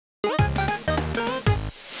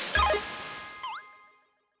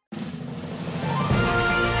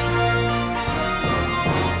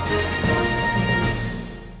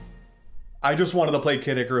I just wanted to play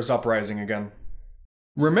Kid Icarus Uprising again.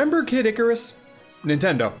 Remember Kid Icarus?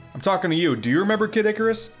 Nintendo, I'm talking to you. Do you remember Kid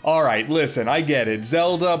Icarus? Alright, listen, I get it.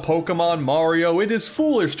 Zelda, Pokemon, Mario, it is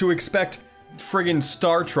foolish to expect friggin'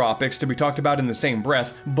 Star Tropics to be talked about in the same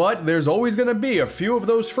breath, but there's always gonna be a few of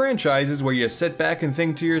those franchises where you sit back and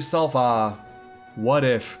think to yourself, what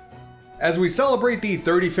if? As we celebrate the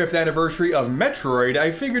 35th anniversary of Metroid,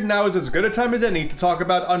 I figured now is as good a time as any to talk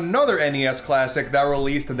about another NES classic that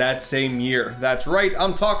released that same year. That's right,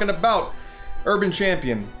 I'm talking about Urban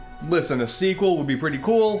Champion. Listen, a sequel would be pretty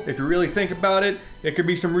cool. If you really think about it, it could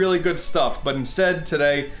be some really good stuff, but instead,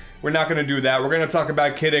 today, we're not going to do that. We're going to talk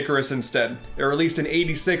about Kid Icarus instead. It released in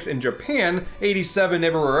 '86 in Japan, '87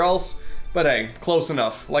 everywhere else, but hey, close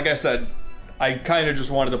enough. Like I said, I kind of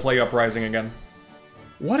just wanted to play Uprising again.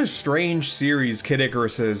 What a strange series Kid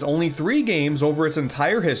Icarus is. Only 3 games over its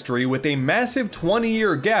entire history with a massive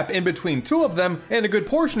 20-year gap in between 2 of them, and a good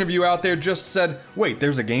portion of you out there just said, wait,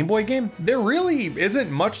 there's a Game Boy game? There really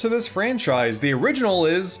isn't much to this franchise. The original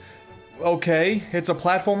is okay, it's a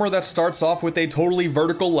platformer that starts off with a totally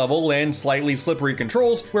vertical level and slightly slippery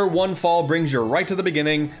controls, where one fall brings you right to the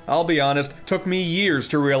beginning. I'll be honest, took me years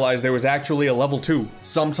to realize there was actually a level 2.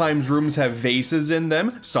 Sometimes rooms have vases in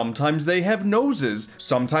them, sometimes they have noses,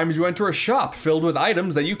 sometimes you enter a shop filled with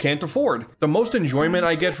items that you can't afford. The most enjoyment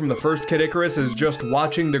I get from the first Kid Icarus is just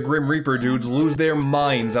watching the Grim Reaper dudes lose their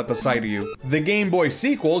minds at the sight of you. The Game Boy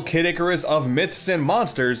sequel, Kid Icarus of Myths and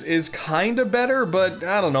Monsters, is kinda better, but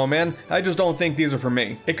I don't know, man. I just don't think these are for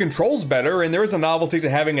me. It controls better, and there is a novelty to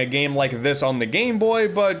having a game like this on the Game Boy,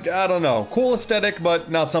 but I don't know. Cool aesthetic,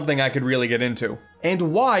 but not something I could really get into. And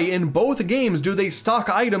why in both games do they stock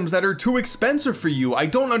items that are too expensive for you? I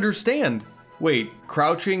don't understand. Wait,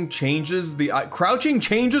 crouching changes the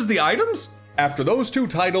items? After those 2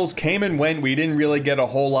 titles came and went, we didn't really get a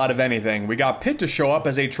whole lot of anything. We got Pit to show up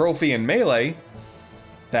as a trophy in Melee.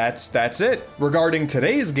 That's it. Regarding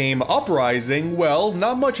today's game, Uprising, well,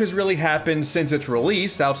 not much has really happened since its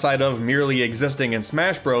release, outside of merely existing in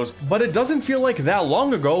Smash Bros, but it doesn't feel like that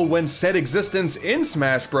long ago when said existence in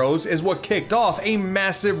Smash Bros is what kicked off a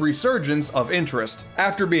massive resurgence of interest.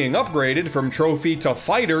 After being upgraded from Trophy to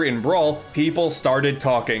Fighter in Brawl, people started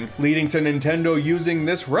talking, leading to Nintendo using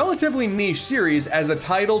this relatively niche series as a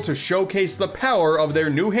title to showcase the power of their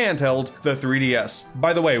new handheld, the 3DS.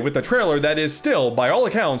 By the way, with the trailer that is still, by all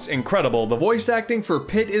accounts, incredible. The voice acting for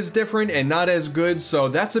Pit is different and not as good, so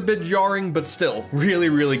that's a bit jarring, but still, really,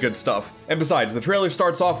 really good stuff. And besides, the trailer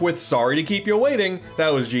starts off with "Sorry to keep you waiting."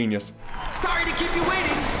 That was genius. Sorry to keep you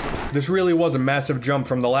waiting. This really was a massive jump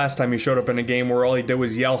from the last time he showed up in a game where all he did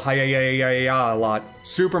was yell hi-ya-ya-ya-ya a lot.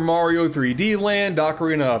 Super Mario 3D Land,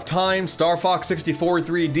 Ocarina of Time, Star Fox 64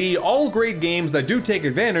 3D, all great games that do take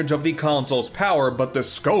advantage of the console's power, but the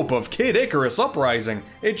scope of Kid Icarus Uprising,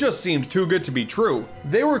 it just seemed too good to be true.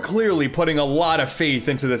 They were clearly putting a lot of faith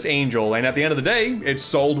into this angel, and at the end of the day, it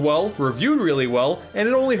sold well, reviewed really well, and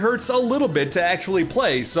it only hurts a little bit to actually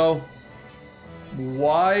play, so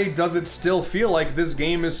why does it still feel like this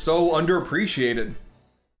game is so underappreciated?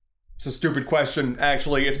 It's a stupid question,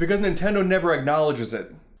 actually. It's because Nintendo never acknowledges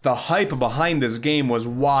it. The hype behind this game was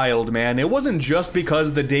wild, man. It wasn't just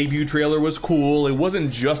because the debut trailer was cool. It wasn't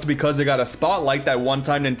just because it got a spotlight that one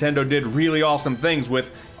time Nintendo did really awesome things with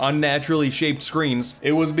unnaturally shaped screens.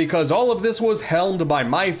 It was because all of this was helmed by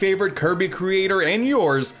my favorite Kirby creator and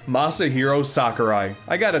yours, Masahiro Sakurai.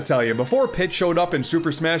 I gotta tell you, before Pit showed up in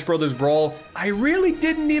Super Smash Bros. Brawl, I really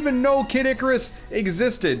didn't even know Kid Icarus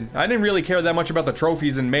existed. I didn't really care that much about the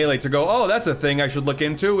trophies in Melee to go, oh, that's a thing I should look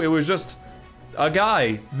into. It was just a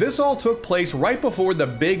guy. This all took place right before the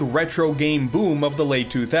big retro game boom of the late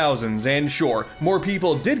 2000s, and sure, more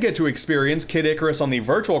people did get to experience Kid Icarus on the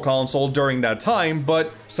Virtual Console during that time,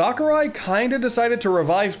 but Sakurai kinda decided to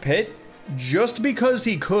revive Pit just because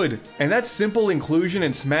he could. And that simple inclusion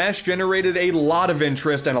in Smash generated a lot of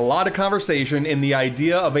interest and a lot of conversation in the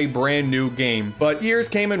idea of a brand new game. But years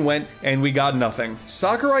came and went, and we got nothing.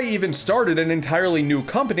 Sakurai even started an entirely new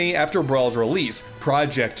company after Brawl's release,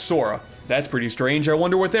 Project Sora. That's pretty strange. I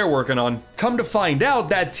wonder what they're working on. Come to find out,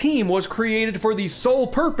 that team was created for the sole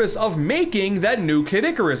purpose of making that new Kid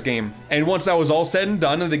Icarus game. And once that was all said and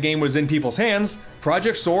done and the game was in people's hands,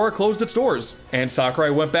 Project Sora closed its doors, and Sakurai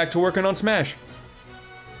went back to working on Smash.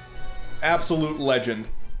 Absolute legend.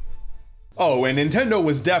 Oh, and Nintendo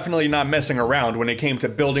was definitely not messing around when it came to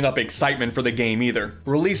building up excitement for the game either.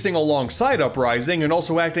 Releasing alongside Uprising and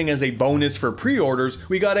also acting as a bonus for pre-orders,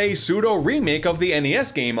 we got a pseudo remake of the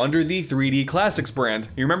NES game under the 3D Classics brand.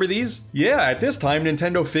 You remember these? Yeah, at this time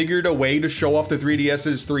Nintendo figured a way to show off the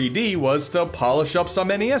 3DS's 3D was to polish up some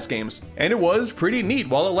NES games. And it was pretty neat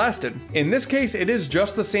while it lasted. In this case, it is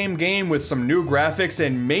just the same game with some new graphics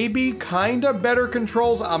and maybe kinda better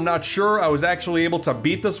controls. I'm not sure. I was actually able to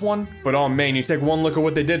beat this one, but oh man, you take one look at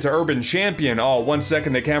what they did to Urban Champion. Oh, 1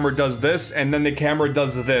 second the camera does this, and then the camera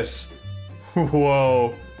does this.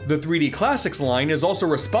 Whoa. The 3D Classics line is also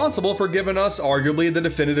responsible for giving us arguably the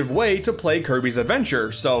definitive way to play Kirby's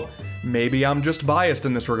Adventure, so maybe I'm just biased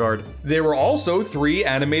in this regard. There were also 3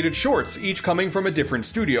 animated shorts, each coming from a different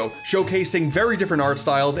studio, showcasing very different art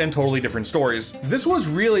styles and totally different stories. This was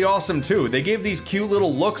really awesome too. They gave these cute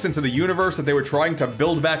little looks into the universe that they were trying to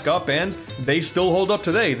build back up, and they still hold up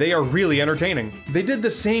today. They are really entertaining. They did the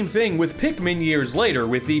same thing with Pikmin years later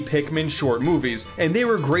with the Pikmin short movies, and they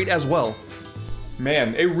were great as well.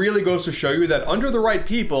 Man, it really goes to show you that under the right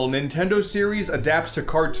people, Nintendo series adapts to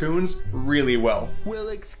cartoons really well. Well,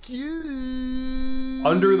 excuse...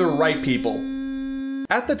 Under the right people.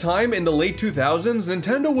 At the time, in the late 2000s,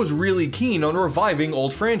 Nintendo was really keen on reviving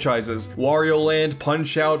old franchises. Wario Land,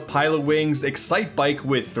 Punch-Out, Pilot Wings, Excitebike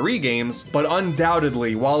with 3 games, but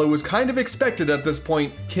undoubtedly, while it was kind of expected at this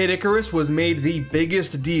point, Kid Icarus was made the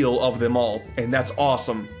biggest deal of them all, and that's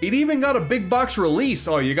awesome. It even got a big box release.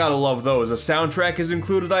 Oh, you gotta love those. A soundtrack is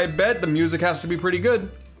included, I bet. The music has to be pretty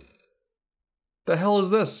good. The hell is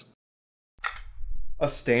this? A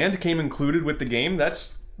stand came included with the game?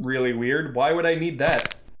 That's really weird. Why would I need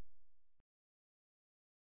that?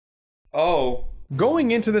 Oh.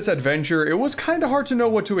 Going into this adventure, it was kinda hard to know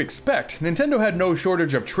what to expect. Nintendo had no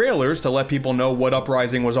shortage of trailers to let people know what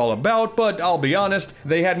Uprising was all about, but I'll be honest,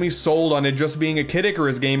 they had me sold on it just being a Kid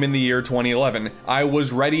Icarus game in the year 2011. I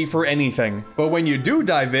was ready for anything. But when you do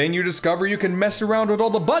dive in, you discover you can mess around with all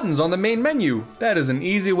the buttons on the main menu. That is an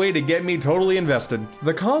easy way to get me totally invested.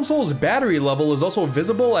 The console's battery level is also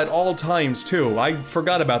visible at all times too. I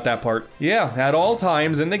forgot about that part. Yeah, at all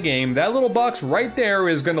times in the game, that little box right there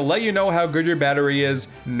is gonna let you know how good your battery is,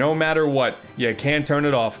 no matter what. You can't turn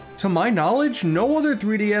it off. To my knowledge, no other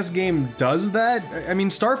 3DS game does that. I mean,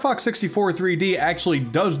 Star Fox 64 3D actually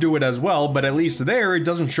does do it as well, but at least there, it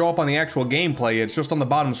doesn't show up on the actual gameplay, it's just on the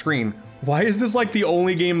bottom screen. Why is this like the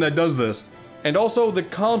only game that does this? And also, the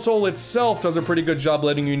console itself does a pretty good job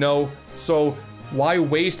letting you know, so why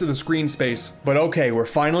waste the screen space? But okay, we're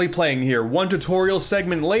finally playing here. One tutorial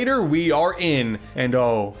segment later, we are in, and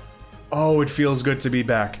oh, it feels good to be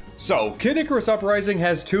back. So, Kid Icarus Uprising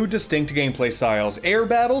has 2 distinct gameplay styles. Air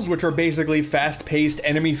battles, which are basically fast-paced,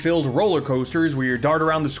 enemy-filled roller coasters where you dart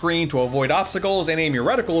around the screen to avoid obstacles and aim your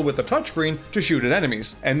reticle with the touchscreen to shoot at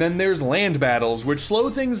enemies. And then there's land battles, which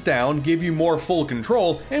slow things down, give you more full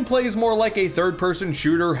control, and plays more like a third-person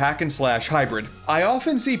shooter hack-and-slash hybrid. I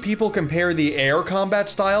often see people compare the air combat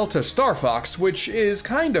style to Star Fox, which is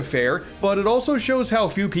kinda fair, but it also shows how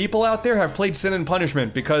few people out there have played Sin and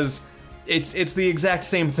Punishment, because it's the exact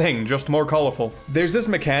same thing, just more colorful. There's this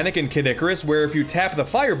mechanic in Kid Icarus where if you tap the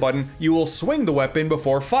fire button, you will swing the weapon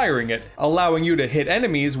before firing it, allowing you to hit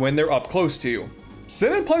enemies when they're up close to you.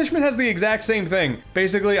 Sin and Punishment has the exact same thing.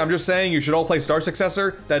 Basically, I'm just saying you should all play Star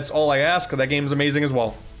Successor. That's all I ask. That game's amazing as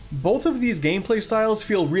well. Both of these gameplay styles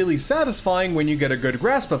feel really satisfying when you get a good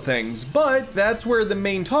grasp of things, but that's where the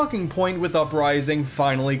main talking point with Uprising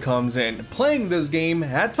finally comes in. Playing this game,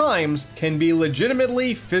 at times, can be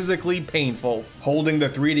legitimately physically painful. Holding the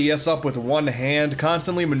 3DS up with one hand,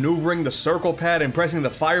 constantly maneuvering the circle pad and pressing the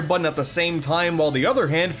fire button at the same time while the other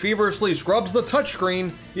hand feverishly scrubs the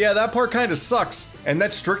touchscreen. Yeah, that part kinda sucks. And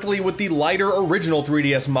that's strictly with the lighter original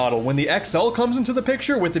 3DS model. When the XL comes into the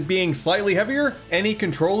picture, with it being slightly heavier, any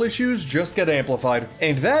control issues just get amplified.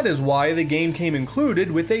 And that is why the game came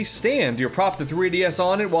included with a stand. You prop the 3DS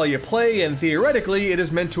on it while you play, and theoretically, it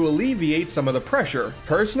is meant to alleviate some of the pressure.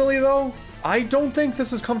 Personally though, I don't think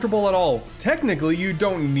this is comfortable at all. Technically, you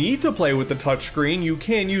don't need to play with the touchscreen. You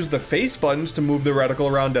can use the face buttons to move the reticle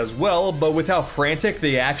around as well, but with how frantic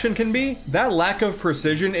the action can be, that lack of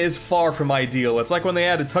precision is far from ideal. It's like when they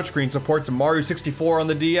added touchscreen support to Mario 64 on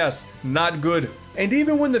the DS. Not good. And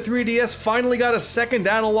even when the 3DS finally got a second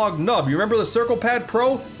analog nub, you remember the Circle Pad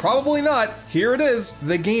Pro? Probably not. Here it is.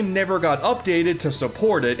 The game never got updated to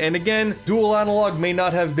support it, and again, dual analog may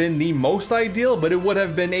not have been the most ideal, but it would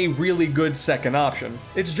have been a really good second option.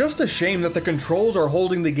 It's just a shame that the controls are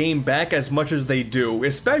holding the game back as much as they do,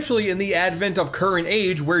 especially in the advent of current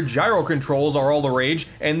age where gyro controls are all the rage,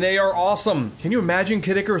 and they are awesome. Can you imagine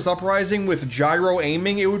Kid Icarus Uprising with gyro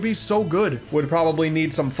aiming? It would be so good. Would probably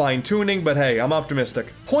need some fine tuning, but hey, I'm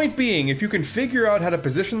optimistic. Point being, if you can figure out how to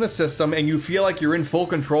position the system and you feel like you're in full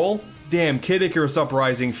control, damn, Kid Icarus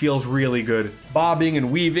Uprising feels really good. Bobbing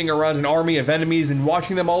and weaving around an army of enemies and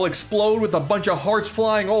watching them all explode with a bunch of hearts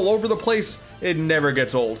flying all over the place, it never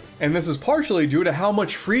gets old. And this is partially due to how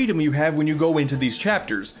much freedom you have when you go into these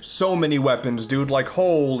chapters. So many weapons, dude, like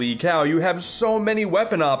holy cow, you have so many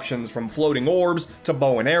weapon options, from floating orbs to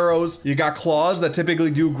bow and arrows. You got claws that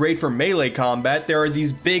typically do great for melee combat. There are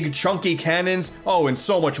these big chunky cannons, oh, and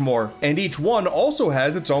so much more. And each one also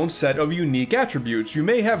has its own set of unique attributes. You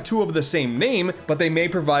may have two of the same name, but they may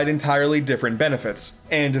provide entirely different benefits.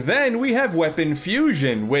 And then we have weapon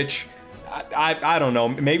fusion, which I don't know,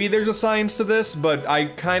 maybe there's a science to this, but I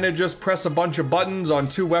kind of just press a bunch of buttons on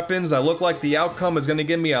two weapons that look like the outcome is going to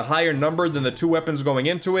give me a higher number than the two weapons going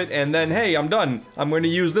into it, and then hey, I'm done. I'm going to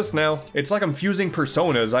use this now. It's like I'm fusing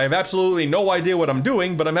personas. I have absolutely no idea what I'm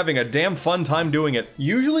doing, but I'm having a damn fun time doing it.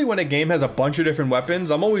 Usually when a game has a bunch of different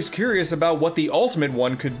weapons, I'm always curious about what the ultimate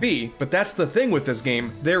one could be, but that's the thing with this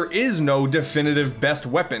game. There is no definitive best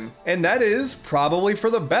weapon, and that is probably for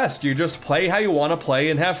the best. You just play how you want to play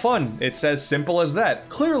and have fun. It's as simple as that.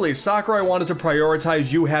 Clearly, Sakurai wanted to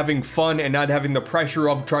prioritize you having fun and not having the pressure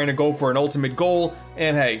of trying to go for an ultimate goal,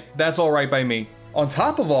 and hey, that's alright by me. On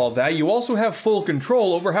top of all of that, you also have full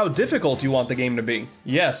control over how difficult you want the game to be.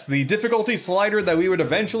 Yes, the difficulty slider that we would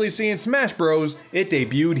eventually see in Smash Bros, it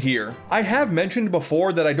debuted here. I have mentioned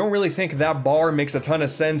before that I don't really think that bar makes a ton of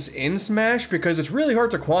sense in Smash because it's really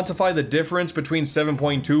hard to quantify the difference between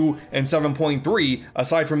 7.2 and 7.3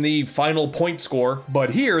 aside from the final point score, but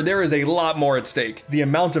here there is a lot more at stake. The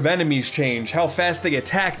amount of enemies change, how fast they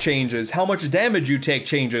attack changes, how much damage you take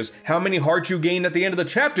changes, how many hearts you gain at the end of the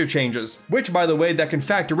chapter changes, which by the way that can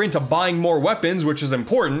factor into buying more weapons, which is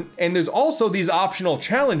important, and there's also these optional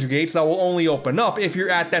challenge gates that will only open up if you're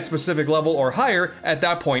at that specific level or higher at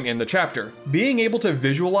that point in the chapter. Being able to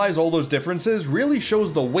visualize all those differences really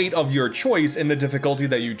shows the weight of your choice in the difficulty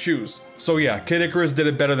that you choose. So yeah, Kid Icarus did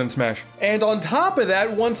it better than Smash. And on top of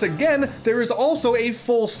that, once again, there is also a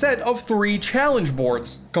full set of 3 challenge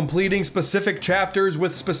boards. Completing specific chapters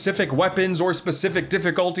with specific weapons or specific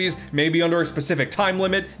difficulties, maybe under a specific time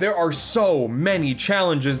limit. There are so many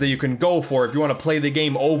challenges that you can go for if you want to play the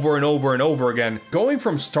game over and over and over again. Going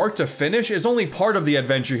from start to finish is only part of the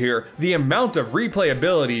adventure here. The amount of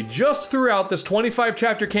replayability just throughout this 25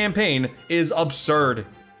 chapter campaign is absurd.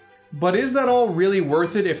 But is that all really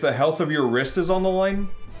worth it if the health of your wrist is on the line?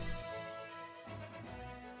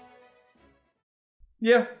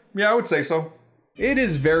 Yeah, I would say so. It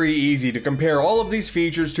is very easy to compare all of these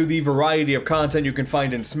features to the variety of content you can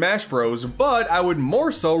find in Smash Bros, but I would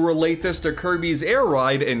more so relate this to Kirby's Air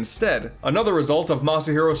Ride instead. Another result of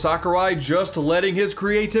Masahiro Sakurai just letting his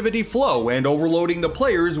creativity flow and overloading the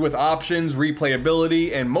players with options,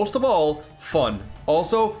 replayability, and most of all, fun.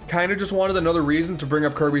 Also, kinda just wanted another reason to bring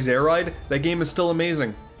up Kirby's Air Ride. That game is still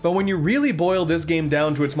amazing. But when you really boil this game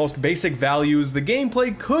down to its most basic values, the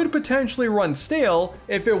gameplay could potentially run stale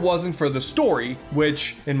if it wasn't for the story,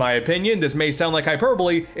 which, in my opinion, this may sound like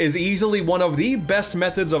hyperbole, is easily one of the best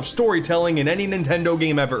methods of storytelling in any Nintendo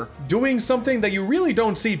game ever. Doing something that you really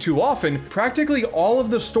don't see too often, practically all of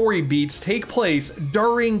the story beats take place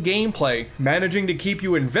during gameplay, managing to keep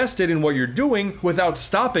you invested in what you're doing without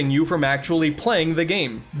stopping you from actually playing the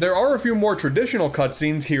game. There are a few more traditional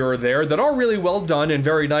cutscenes here or there that are really well done and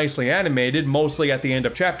very nicely animated, mostly at the end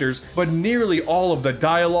of chapters, but nearly all of the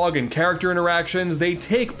dialogue and character interactions, they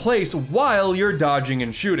take place while you're dodging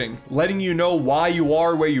and shooting, letting you know why you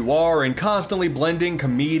are where you are and constantly blending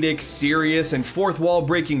comedic, serious, and fourth wall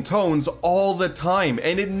breaking tones all the time,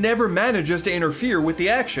 and it never manages to interfere with the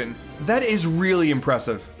action. That is really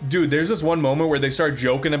impressive. Dude, there's this one moment where they start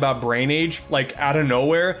joking about brain age, like out of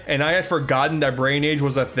nowhere, and I had forgotten that brain age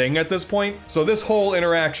was a thing at this point, so this whole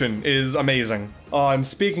interaction is amazing. And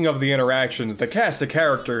speaking of the interactions, the cast of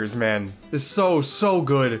characters, man, is so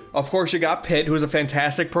good. Of course, you got Pit, who's a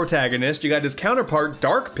fantastic protagonist. You got his counterpart,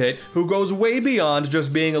 Dark Pit, who goes way beyond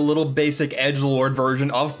just being a little basic edgelord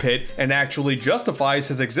version of Pit and actually justifies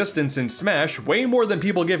his existence in Smash way more than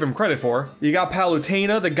people give him credit for. You got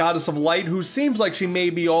Palutena, the goddess of light, who seems like she may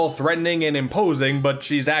be all threatening and imposing, but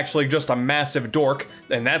she's actually just a massive dork,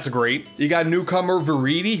 and that's great. You got newcomer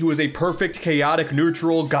Viridi, who is a perfect chaotic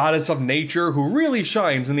neutral goddess of nature who really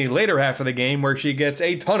shines in the later half of the game where she gets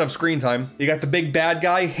a ton of screen time. You got the big bad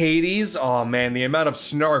guy, Hades. Oh man, the amount of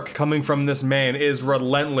snark coming from this man is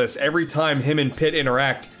relentless every time him and Pit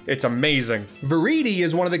interact. It's amazing. Viridi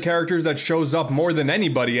is one of the characters that shows up more than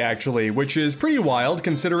anybody actually, which is pretty wild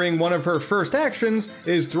considering one of her first actions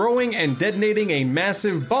is throwing and detonating a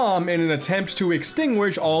massive bomb in an attempt to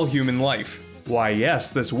extinguish all human life. Why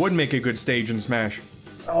yes, this would make a good stage in Smash.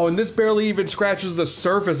 Oh, and this barely even scratches the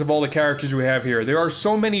surface of all the characters we have here. There are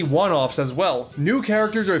so many one-offs as well. New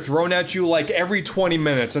characters are thrown at you like every 20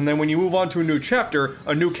 minutes, and then when you move on to a new chapter,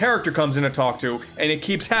 a new character comes in to talk to, and it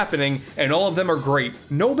keeps happening, and all of them are great.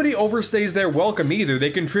 Nobody overstays their welcome either.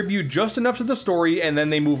 They contribute just enough to the story, and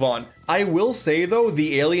then they move on. I will say though,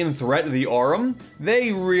 the alien threat, the Aurum,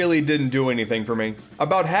 they really didn't do anything for me.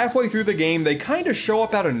 About halfway through the game, they kind of show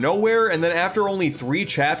up out of nowhere, and then after only 3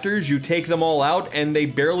 chapters, you take them all out, and they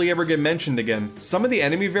barely ever get mentioned again. Some of the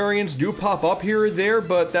enemy variants do pop up here or there,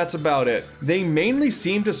 but that's about it. They mainly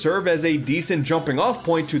seem to serve as a decent jumping off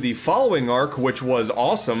point to the following arc, which was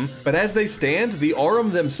awesome, but as they stand, the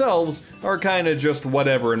Aurum themselves are kind of just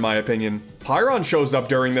whatever in my opinion. Pyron shows up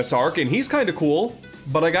during this arc, and he's kind of cool.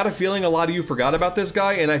 But I got a feeling a lot of you forgot about this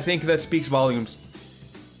guy, and I think that speaks volumes.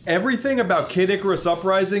 Everything about Kid Icarus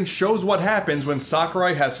Uprising shows what happens when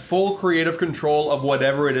Sakurai has full creative control of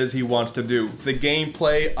whatever it is he wants to do. The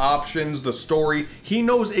gameplay, options, the story, he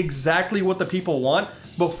knows exactly what the people want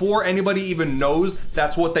before anybody even knows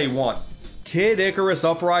that's what they want. Kid Icarus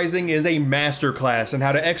Uprising is a masterclass in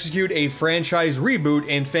how to execute a franchise reboot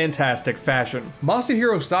in fantastic fashion.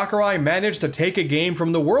 Masahiro Sakurai managed to take a game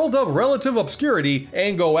from the world of relative obscurity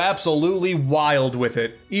and go absolutely wild with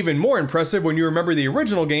it. Even more impressive when you remember the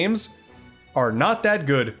original games are not that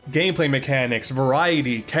good. Gameplay mechanics,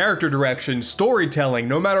 variety, character direction, storytelling,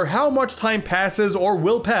 no matter how much time passes or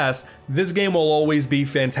will pass, this game will always be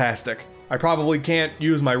fantastic. I probably can't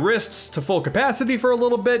use my wrists to full capacity for a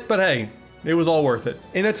little bit, but hey, it was all worth it.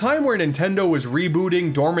 In a time where Nintendo was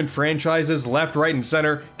rebooting dormant franchises left, right, and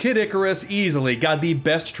center, Kid Icarus easily got the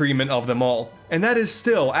best treatment of them all. And that is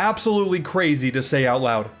still absolutely crazy to say out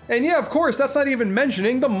loud. And yeah, of course, that's not even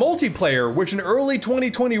mentioning the multiplayer, which in early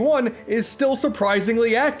 2021 is still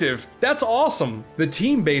surprisingly active. That's awesome. The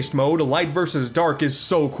team-based mode, Light vs. Dark, is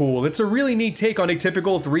so cool. It's a really neat take on a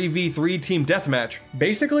typical 3v3 team deathmatch.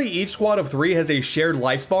 Basically, each squad of 3 has a shared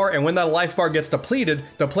life bar, and when that life bar gets depleted,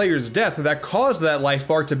 the player's death that caused that life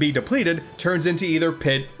bar to be depleted turns into either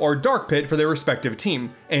Pit or Dark Pit for their respective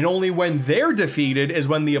team. And only when they're defeated is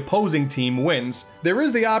when the opposing team wins. There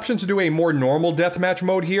is the option to do a more normal deathmatch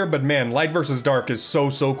mode here, but man, Light vs. Dark is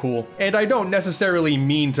so cool. And I don't necessarily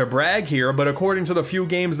mean to brag here, but according to the few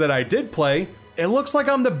games that I did play, it looks like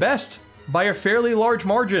I'm the best by a fairly large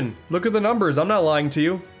margin. Look at the numbers, I'm not lying to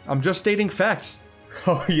you. I'm just stating facts.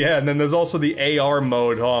 Oh yeah, and then there's also the AR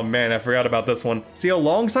mode. Oh man, I forgot about this one. See,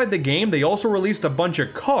 alongside the game, they also released a bunch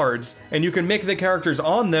of cards, and you can make the characters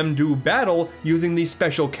on them do battle using the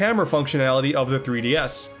special camera functionality of the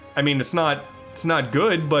 3DS. I mean, it's not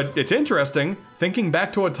good, but it's interesting. Thinking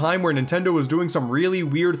back to a time where Nintendo was doing some really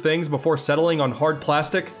weird things before settling on hard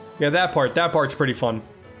plastic, yeah, that part's pretty fun.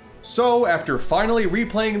 So, after finally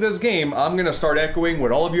replaying this game, I'm gonna start echoing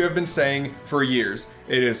what all of you have been saying for years.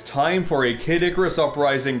 It is time for a Kid Icarus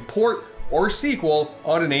Uprising port or sequel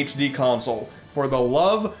on an HD console. For the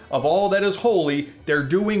love of all that is holy, they're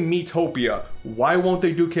doing Miitopia. Why won't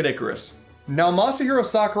they do Kid Icarus? Now, Masahiro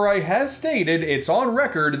Sakurai has stated, it's on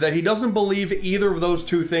record, that he doesn't believe either of those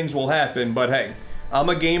two things will happen, but hey, I'm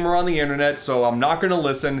a gamer on the internet, so I'm not gonna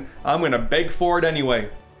listen. I'm gonna beg for it anyway.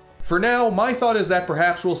 For now, my thought is that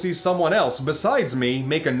perhaps we'll see someone else besides me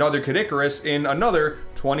make another Kid Icarus in another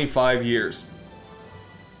 25 years.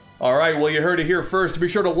 Alright, well you heard it here first. Be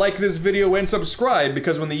sure to like this video and subscribe,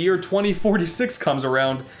 because when the year 2046 comes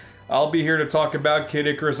around, I'll be here to talk about Kid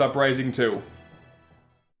Icarus Uprising 2.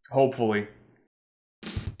 Hopefully.